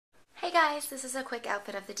Hey guys, this is a quick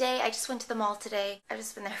outfit of the day. I just went to the mall today. I've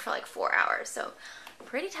just been there for like 4 hours, so I'm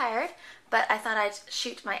pretty tired, but I thought I'd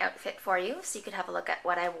shoot my outfit for you so you could have a look at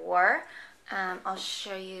what I wore. I'll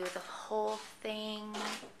show you the whole thing,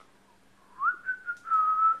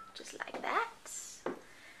 just like that.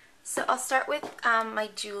 So I'll start with my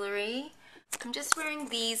jewelry. I'm just wearing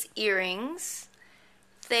these earrings.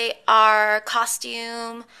 They are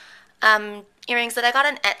costume earrings that I got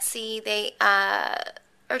on Etsy. They are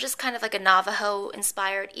just kind of like a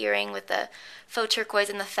Navajo-inspired earring with the faux turquoise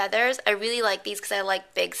and the feathers. I really like these because I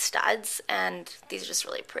like big studs, and these are just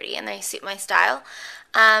really pretty, and they suit my style.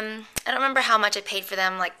 I don't remember how much I paid for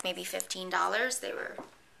them, like maybe $15. They were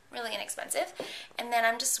really inexpensive. And then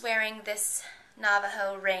I'm just wearing this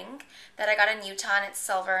Navajo ring that I got in Utah, and it's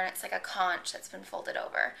silver, and it's like a conch that's been folded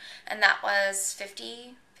over. And that was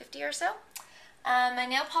 $50 or so. My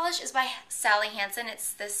nail polish is by Sally Hansen.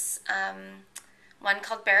 It's this one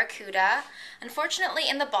called Barracuda. Unfortunately,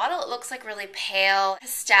 in the bottle it looks like really pale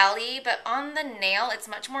pastel-y, but on the nail it's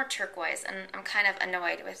much more turquoise, and I'm kind of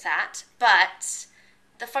annoyed with that. But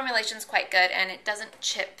the formulation's quite good, and it doesn't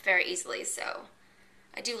chip very easily, so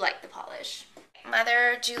I do like the polish. My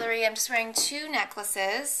other jewelry, I'm just wearing 2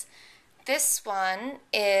 necklaces. This one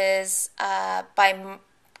is by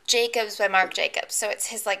Jacobs by Marc Jacobs. So it's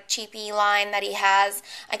his like cheapy line that he has.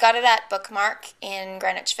 I got it at Bookmark in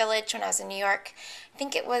Greenwich Village when I was in New York. I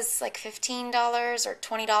think it was like $15 or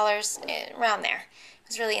 $20, around there. It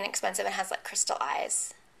was really inexpensive and has like crystal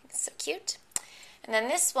eyes. It's so cute. And then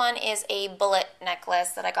this one is a bullet necklace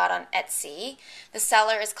that I got on Etsy. The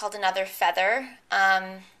seller is called Another Feather.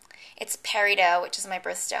 It's peridot, which is my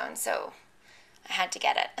birthstone, so I had to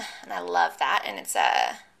get it. And I love that. And it's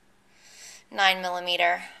a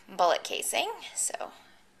 9mm bullet casing, so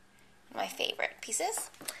my favorite pieces.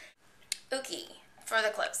 Okay, for the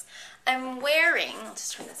clothes. I'm wearing, I'll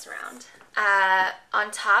just turn this around,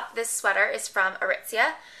 on top, this sweater is from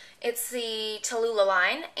Aritzia. It's the Tallulah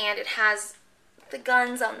line, and it has the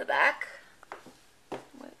guns on the back,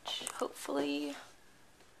 which hopefully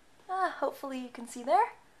you can see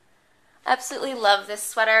there. Absolutely love this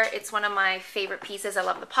sweater. It's one of my favorite pieces. I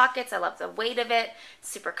love the pockets. I love the weight of it. It's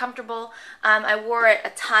super comfortable. I wore it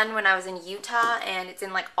a ton when I was in Utah, and it's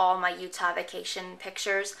in like all my Utah vacation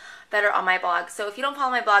pictures that are on my blog. So if you don't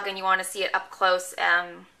follow my blog and you want to see it up close,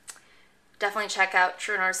 definitely check out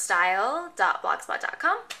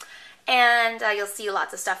truenorthstyle.blogspot.com, and you'll see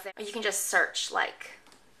lots of stuff there. You can just search like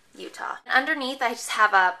Utah. Underneath, I just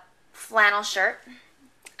have a flannel shirt.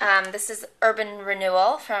 This is Urban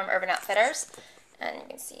Renewal from Urban Outfitters, and you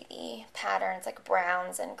can see the pattern. It's like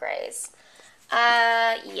browns and grays.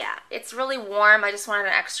 Yeah, it's really warm. I just wanted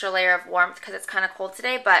an extra layer of warmth because it's kind of cold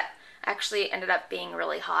today, but actually ended up being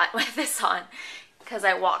really hot with this on because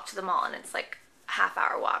I walked to the mall, and it's like a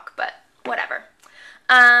half-hour walk, but whatever.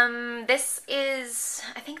 This is,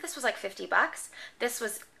 I think this was like $50. This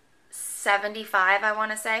was $75, I want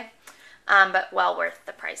to say, but well worth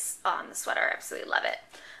the price on the sweater. I absolutely love it.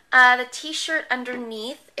 The t-shirt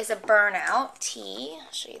underneath is a burnout tee.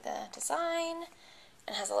 I'll show you the design.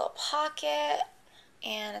 It has a little pocket,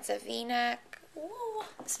 and it's a v-neck. Ooh,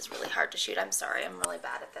 this is really hard to shoot. I'm sorry. I'm really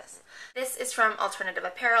bad at this. This is from Alternative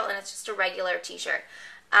Apparel, and it's just a regular t-shirt.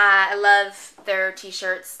 I love their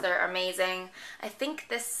t-shirts. They're amazing. I think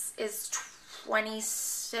this is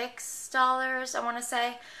 $26, I want to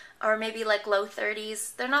say, or maybe like low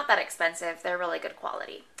 30s. They're not that expensive. They're really good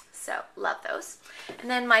quality. So, love those. And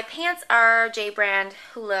then my pants are jbrand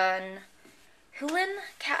Hulan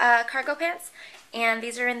cargo pants. And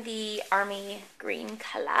these are in the army green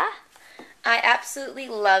color. I absolutely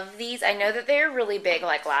love these. I know that they're really big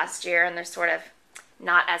like last year, and they're sort of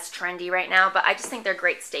not as trendy right now, but I just think they're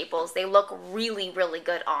great staples. They look really, really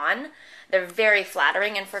good on. They're very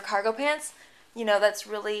flattering, and for cargo pants, you know, that's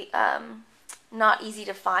really not easy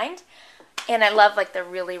to find. And I love like the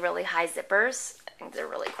really, really high zippers. I think they're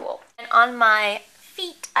really cool. And on my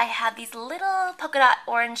feet, I have these little polka dot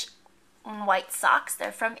orange and white socks.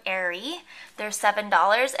 They're from Aerie. They're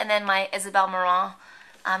 $7. And then my Isabel Marant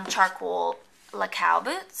charcoal lacao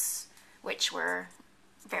boots, which were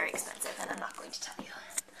very expensive, and I'm not going to tell you.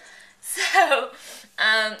 So,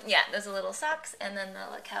 yeah, those are little socks, and then the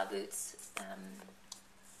lacao boots.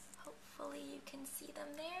 Hopefully you can see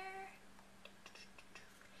them there.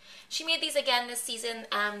 She made these again this season.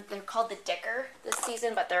 They're called the Dicker this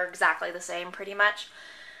season, but they're exactly the same pretty much.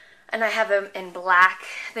 And I have them in black.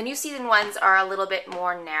 The new season ones are a little bit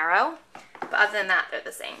more narrow, but other than that, they're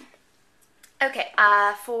the same. Okay,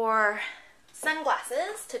 for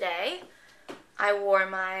sunglasses today, I wore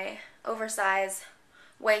my oversized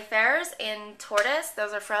Wayfarers in Tortoise.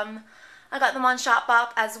 Those are from I got them on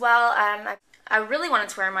Shopbop as well. I really wanted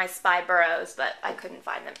to wear my Spy Burrows, but I couldn't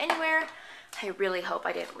find them anywhere. I really hope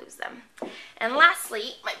I didn't lose them. And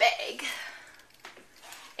lastly, my bag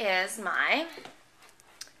is my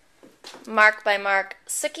Marc by Marc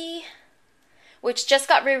Sookie, which just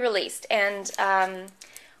got re-released, and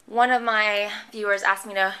one of my viewers asked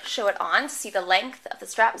me to show it on to see the length of the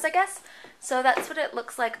straps, I guess. So that's what it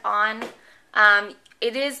looks like on.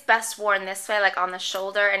 It is best worn this way, like on the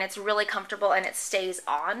shoulder, and it's really comfortable and it stays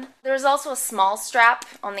on. There's also a small strap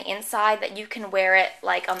on the inside that you can wear it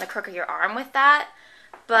like on the crook of your arm with that,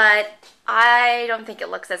 but I don't think it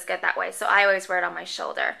looks as good that way, so I always wear it on my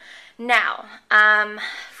shoulder. Now,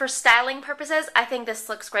 for styling purposes, I think this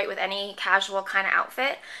looks great with any casual kind of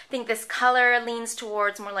outfit. I think this color leans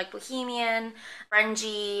towards more like bohemian,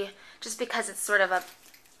 grungy, just because it's sort of a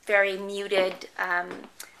very muted,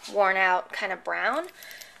 worn out kind of brown.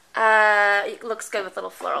 It looks good with little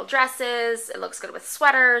floral dresses. It looks good with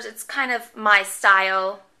sweaters. It's kind of my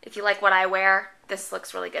style. If you like what I wear, this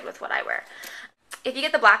looks really good with what I wear. If you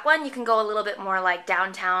get the black one, you can go a little bit more like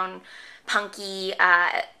downtown punky,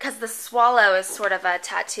 because the swallow is sort of a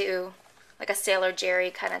tattoo, like a Sailor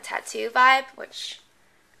Jerry kind of tattoo vibe, which,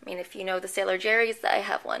 I mean, if you know the Sailor Jerrys, I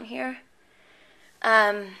have one here.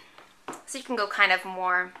 So you can go kind of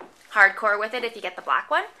more hardcore with it if you get the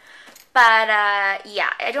black one. But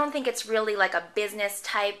yeah, I don't think it's really like a business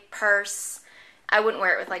type purse. I wouldn't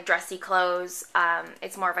wear it with like dressy clothes.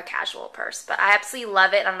 It's more of a casual purse, but I absolutely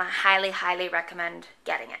love it and I highly, highly recommend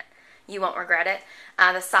getting it. You won't regret it.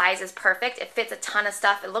 The size is perfect. It fits a ton of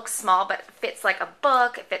stuff. It looks small, but it fits like a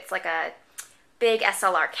book. It fits like a big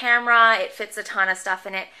SLR camera. It fits a ton of stuff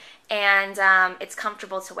in it, and it's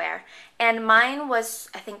comfortable to wear. And mine was,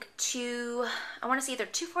 I think, I want to say either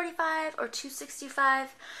 $245 or $265,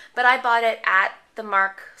 but I bought it at the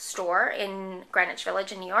Marc store in Greenwich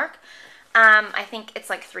Village in New York. I think it's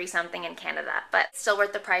like $3 something in Canada, but still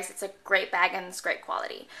worth the price. It's a great bag and it's great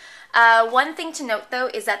quality. One thing to note though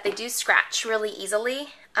is that they do scratch really easily.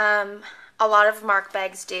 A lot of Marc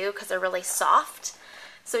bags do because they're really soft.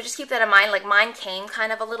 So just keep that in mind. Like mine came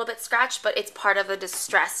kind of a little bit scratched, but it's part of the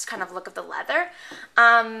distressed kind of look of the leather.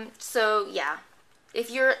 So yeah, if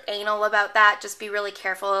you're anal about that, just be really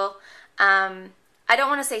careful. I don't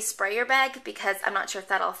want to say spray your bag because I'm not sure if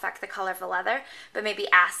that'll affect the color of the leather, but maybe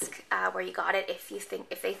ask where you got it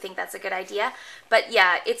if they think that's a good idea. But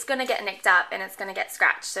yeah, it's gonna get nicked up and it's gonna get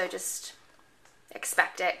scratched, so just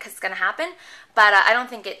expect it because it's gonna happen. But I don't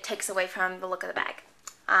think it takes away from the look of the bag.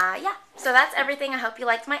 Yeah, so that's everything. I hope you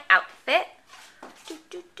liked my outfit.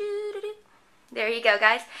 There you go,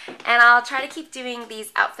 guys. And I'll try to keep doing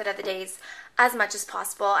these outfit of the days as much as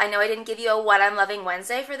possible. I know I didn't give you a What I'm Loving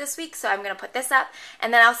Wednesday for this week, so I'm going to put this up.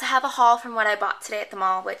 And then I also have a haul from what I bought today at the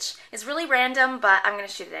mall, which is really random, but I'm going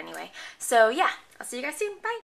to shoot it anyway. So yeah, I'll see you guys soon. Bye!